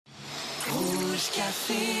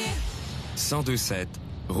Café 102.7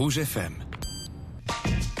 Rouge FM.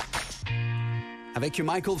 Avec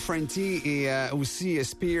Michael Franti et aussi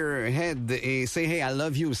Spearhead et Say Hey I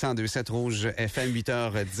Love You 102.7 Rouge FM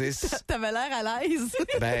 8h10. T'avais l'air à l'aise.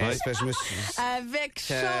 Ben, c'est parce que je me suis... Avec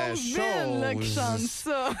Chose là, qui chante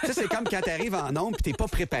ça. Ça, c'est comme quand t'arrives en nombre pis t'es pas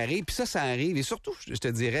préparé, puis ça arrive. Et surtout, je te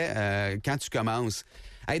dirais, quand tu commences.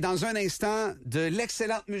 Hey, dans un instant, de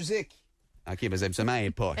l'excellente musique. OK, ben habituellement, elle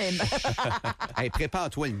est poche. Hey,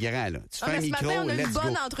 prépare-toi le grand, là. Tu fais un micro, matin, on a let's une go.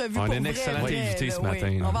 bonne entrevue On pour a une excellente invitée ce matin.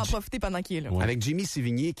 Oui. On va en profiter pendant qu'il est là. Ouais. Avec Jimmy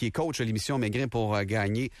Sévigny, qui est coach à l'émission Maigret pour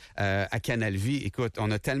gagner à Canal Vie. Écoute, on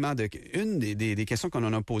a tellement de... Une des questions qu'on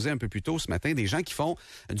en a posées un peu plus tôt ce matin, des gens qui font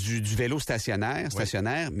du vélo stationnaire,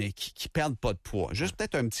 mais qui perdent pas de poids. Juste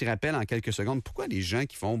peut-être un petit rappel en quelques secondes. Pourquoi les gens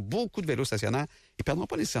qui font beaucoup de vélo stationnaire, ils perdront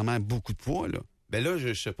pas nécessairement beaucoup de poids, là? Ben là,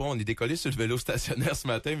 je sais pas, on est décollé sur le vélo stationnaire ce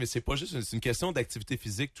matin, mais c'est pas juste c'est une question d'activité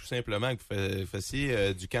physique, tout simplement, que vous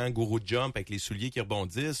fassiez du kangourou jump avec les souliers qui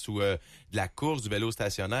rebondissent ou de la course du vélo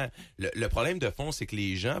stationnaire. Le problème de fond, c'est que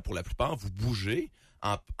les gens, pour la plupart, vous bougez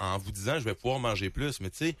en vous disant je vais pouvoir manger plus. Mais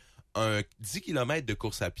tu sais, un 10 km de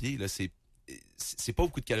course à pied, là, c'est pas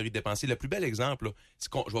beaucoup de calories dépensées. Le plus bel exemple, là, c'est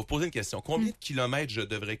je vais vous poser une question. Combien de kilomètres je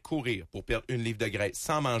devrais courir pour perdre 1 livre de graisse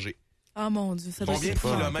sans manger? Oh mon Dieu, ça doit Combien de être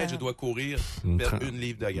kilomètres je dois courir pour perdre 1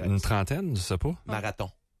 livre de graisse? Une trentaine, je sais pas.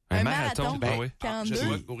 Marathon. Un marathon, ben oui. 42. Je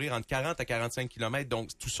dois courir entre 40 à 45 kilomètres. Donc,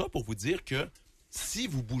 tout ça pour vous dire que si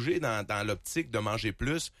vous bougez dans l'optique de manger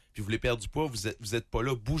plus, puis vous voulez perdre du poids, vous êtes pas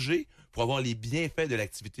là. Bougez pour avoir les bienfaits de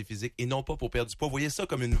l'activité physique et non pas pour perdre du poids. Voyez ça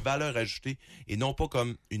comme une valeur ajoutée et non pas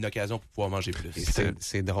comme une occasion pour pouvoir manger plus.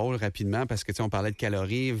 C'est drôle rapidement parce que tu sais, on parlait de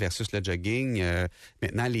calories versus le jogging.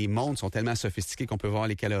 Maintenant, les montres sont tellement sophistiquées qu'on peut voir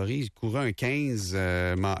les calories. J'ai couru un 15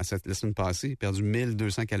 la semaine passée, perdu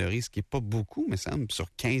 1200 calories, ce qui est pas beaucoup, me semble,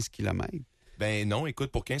 sur 15 kilomètres. Ben non,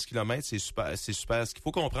 écoute, pour 15 kilomètres, c'est super. Ce qu'il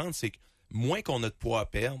faut comprendre, c'est que moins qu'on a de poids à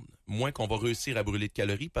perdre, moins qu'on va réussir à brûler de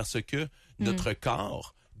calories parce que notre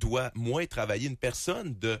corps doit moins travailler. Une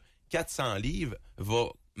personne de 400 livres va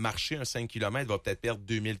marcher un 5 km, va peut-être perdre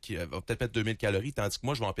 2000 calories, tandis que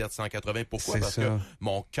moi, je vais en perdre 180. Pourquoi? Parce que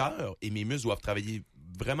mon cœur et mes muscles doivent travailler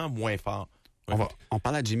vraiment moins fort. On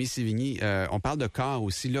parle à Jimmy Sévigny, on parle de corps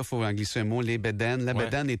aussi. Là, il faut en glisser un mot, les bedaines. La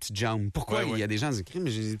bedaine et les petites jambes. Pourquoi il y a des gens qui disent, mais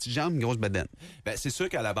j'ai des petites jambes, une grosse bedaine? Ben, c'est sûr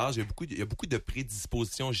qu'à la base, il y a beaucoup de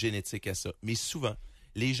prédispositions génétiques à ça. Mais souvent,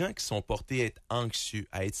 les gens qui sont portés à être anxieux,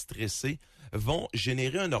 à être stressés, vont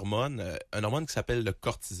générer un hormone qui s'appelle le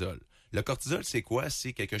cortisol. Le cortisol, c'est quoi?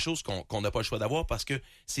 C'est quelque chose qu'on n'a pas le choix d'avoir parce que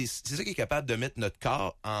c'est ça qui est capable de mettre notre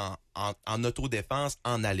corps en autodéfense,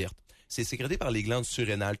 en alerte. C'est sécrété par les glandes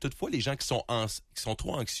surrénales. Toutefois, les gens qui sont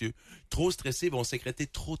trop anxieux, trop stressés, vont sécréter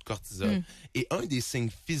trop de cortisol. Et un des signes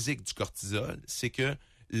physiques du cortisol, c'est que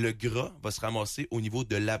le gras va se ramasser au niveau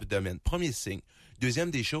de l'abdomen. Premier signe.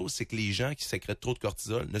 Deuxième des choses, c'est que les gens qui sécrètent trop de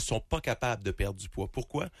cortisol ne sont pas capables de perdre du poids.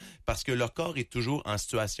 Pourquoi? Parce que leur corps est toujours en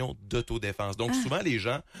situation d'autodéfense. Donc, souvent, les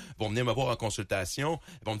gens vont venir me voir en consultation,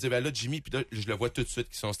 vont me dire, ben là, Jimmy, puis là, je le vois tout de suite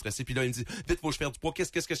qu'ils sont stressés. Puis là, il me dit, vite, faut que je perde du poids.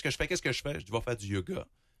 Qu'est-ce que je fais? Je dis, va faire du yoga.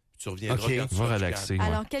 Tu reviendras quand tu vas relaxer.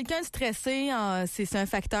 Alors, quelqu'un stressé, c'est un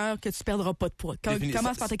facteur que tu perdras pas de poids.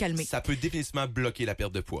 Commence par te calmer. Ça peut définitivement bloquer la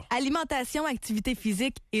perte de poids. Alimentation, activité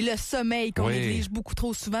physique et le sommeil qu'on néglige beaucoup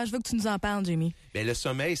trop souvent. Je veux que tu nous en parles, Jimmy. Ben, le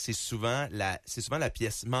sommeil, c'est souvent la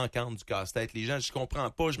pièce manquante du casse-tête. Les gens, je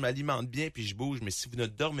comprends pas, je m'alimente bien puis je bouge, mais si vous ne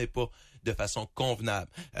dormez pas de façon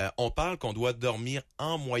convenable, on parle qu'on doit dormir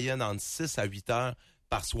en moyenne entre 6 à 8 heures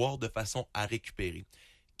par soir de façon à récupérer.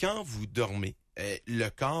 Quand vous dormez, le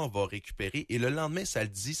corps va récupérer et le lendemain,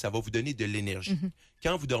 ça va vous donner de l'énergie.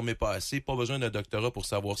 Quand vous dormez pas assez, pas besoin d'un doctorat pour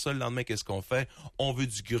savoir ça. Le lendemain, qu'est-ce qu'on fait? On veut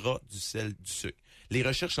du gras, du sel, du sucre. Les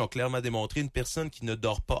recherches ont clairement démontré une personne qui ne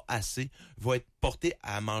dort pas assez va être portée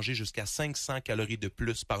à manger jusqu'à 500 calories de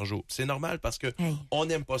plus par jour. C'est normal parce que on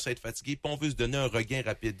n'aime pas ça être fatigué, puis on veut se donner un regain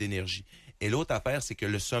rapide d'énergie. Et l'autre affaire, c'est que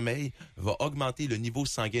le sommeil va augmenter le niveau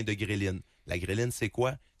sanguin de gréline. La gréline, c'est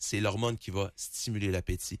quoi? C'est l'hormone qui va stimuler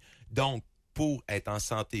l'appétit. Donc, pour être en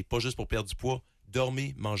santé, pas juste pour perdre du poids,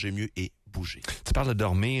 dormez, mangez mieux et bougez. Tu parles de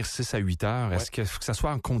dormir 6 à 8 heures. Est-ce qu'il faut que ça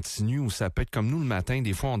soit en continu ou ça peut être comme nous le matin?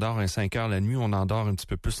 Des fois, on dort 5 heures la nuit, on en dort un petit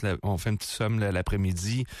peu plus, on fait un petit somme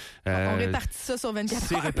l'après-midi. On répartit ça sur 24 heures.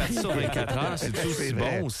 C'est réparti sur 24 heures. C'est aussi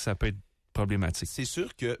bon ou ça peut être problématique? C'est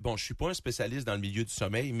sûr que, je suis pas un spécialiste dans le milieu du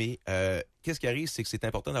sommeil, mais qu'est-ce qui arrive, c'est que c'est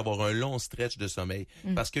important d'avoir un long stretch de sommeil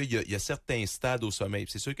parce qu'il y a certains stades au sommeil.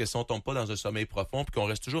 C'est sûr que si on tombe pas dans un sommeil profond puis qu'on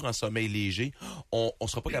reste toujours en sommeil léger, on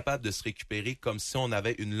sera pas capable de se récupérer comme si on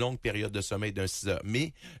avait une longue période de sommeil d'un 6 heures.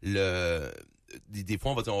 Mais des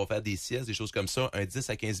fois, on va faire des siestes, des choses comme ça. Un 10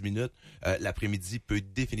 à 15 minutes l'après-midi peut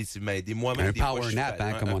définitivement aider. Moi-même, un des fois, power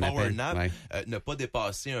nap, comme on power appelle. Nap, Ouais. ne pas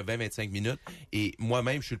dépasser un 20-25 minutes. Et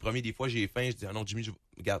moi-même, je suis le premier. Des fois, j'ai faim. Je dis, ah non, Jimmy,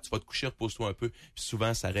 regarde, tu vas te coucher, repose-toi un peu. Puis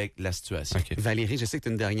souvent, ça règle la situation. OK. Valérie, je sais que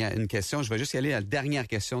tu as une question. Je vais juste y aller à la dernière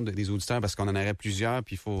question des auditeurs parce qu'on en aurait plusieurs.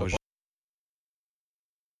 Puis il faut...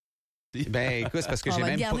 Ben, écoute, c'est parce que On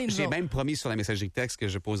va te garder, nous j'ai autres. même promis sur la messagerie texte que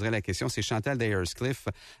je poserais la question. C'est Chantal d'Ayerscliff.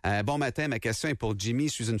 Bon matin, ma question est pour Jimmy.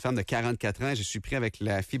 Je suis une femme de 44 ans. Je suis pris avec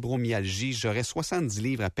la fibromyalgie. J'aurais 70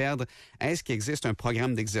 livres à perdre. Est-ce qu'il existe un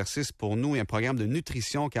programme d'exercice pour nous et un programme de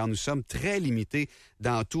nutrition car nous sommes très limités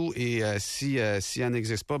dans tout et s'il en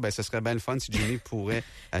existe pas, ben ce serait bien le fun si Jimmy pouvait,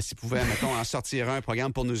 s'il pouvait, mettons, en sortir un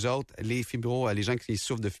programme pour nous autres, les gens qui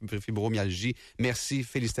souffrent de fibromyalgie. Merci,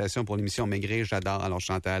 félicitations pour l'émission Maigrir. J'adore. Alors,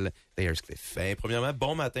 Chantal d'Ayerscliff. Ben, premièrement,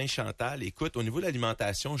 bon matin, Chantal. Écoute, au niveau de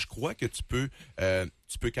l'alimentation, je crois que tu peux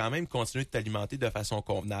quand même continuer de t'alimenter de façon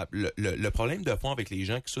convenable. Le problème de fond avec les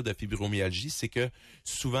gens qui souffrent de fibromyalgie, c'est que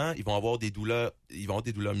souvent, ils vont avoir des douleurs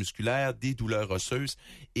musculaires, des douleurs osseuses.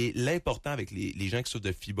 Et l'important avec les gens qui souffrent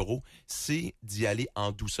de fibro, c'est d'y aller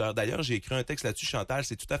en douceur. D'ailleurs, j'ai écrit un texte là-dessus, Chantal,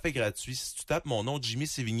 c'est tout à fait gratuit. Si tu tapes mon nom, Jimmy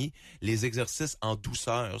Sévigny, les exercices en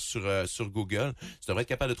douceur sur Google, tu devrais être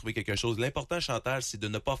capable de trouver quelque chose. L'important, Chantal, c'est de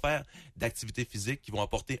ne pas faire d'activités physiques qui vont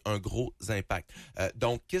apporter un gros impact.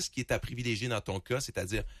 Donc, qu'est-ce qui est à privilégier dans ton cas?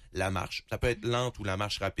 C'est-à-dire la marche. Ça peut être lente ou la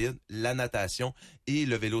marche rapide, la natation et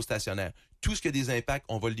le vélo stationnaire. Tout ce qui a des impacts,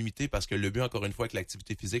 on va le limiter parce que le but, encore une fois, avec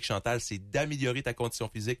l'activité physique, Chantal, c'est d'améliorer ta condition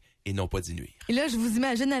physique et non pas d'y nuire. Et là, je vous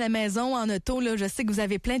imagine à la maison, en auto, là, je sais que vous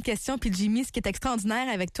avez plein de questions. Puis Jimmy, ce qui est extraordinaire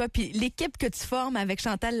avec toi, puis l'équipe que tu formes avec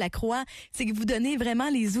Chantal Lacroix, c'est que vous donnez vraiment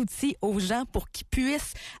les outils aux gens pour qu'ils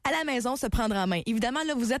puissent, à la maison, se prendre en main. Évidemment,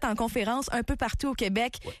 là, vous êtes en conférence un peu partout au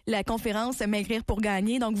Québec, la conférence Maigrir pour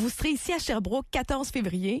gagner. Donc, vous serez ici à Sherbrooke, 14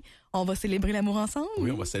 février. On va célébrer l'amour ensemble.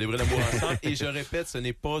 Oui, on va célébrer l'amour ensemble. Et je répète, ce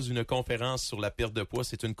n'est pas une conférence sur la perte de poids,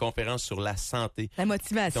 c'est une conférence sur la santé. La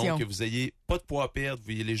motivation. Donc, que vous ayez pas de poids à perdre,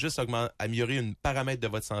 vous voulez juste améliorer une paramètre de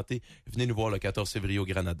votre santé, venez nous voir le 14 février au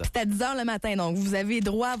Granada. C'est à 10h le matin, donc vous avez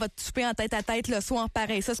droit à votre souper en tête à tête le soir,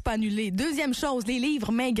 pareil, ça c'est pas annulé. Deuxième chose, les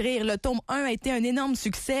livres Maigrir. Le tome 1 a été un énorme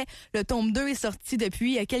succès. Le tome 2 est sorti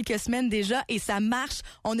depuis quelques semaines déjà et ça marche.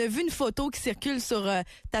 On a vu une photo qui circule sur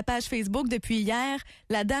ta page Facebook depuis hier.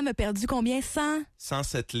 La dame a perdu combien?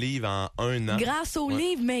 107 livres en un an. Grâce aux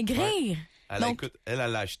livres Maigrir. Ouais. Elle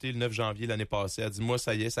l'a acheté le 9 janvier l'année passée. Elle a dit, moi,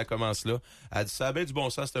 ça y est, ça commence là. Elle a dit, ça a bien du bon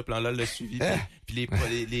sens, ce plan-là, elle l'a suivi. Puis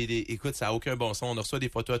écoute, ça a aucun bon sens. On reçoit des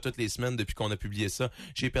photos à toutes les semaines depuis qu'on a publié ça.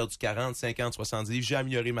 J'ai perdu 40, 50, 70 livres. J'ai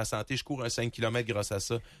amélioré ma santé. Je cours un 5 km grâce à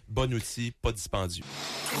ça. Bon outil, pas dispendieux.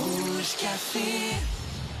 Rouge Café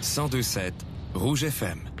 102.7 Rouge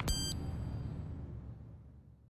FM.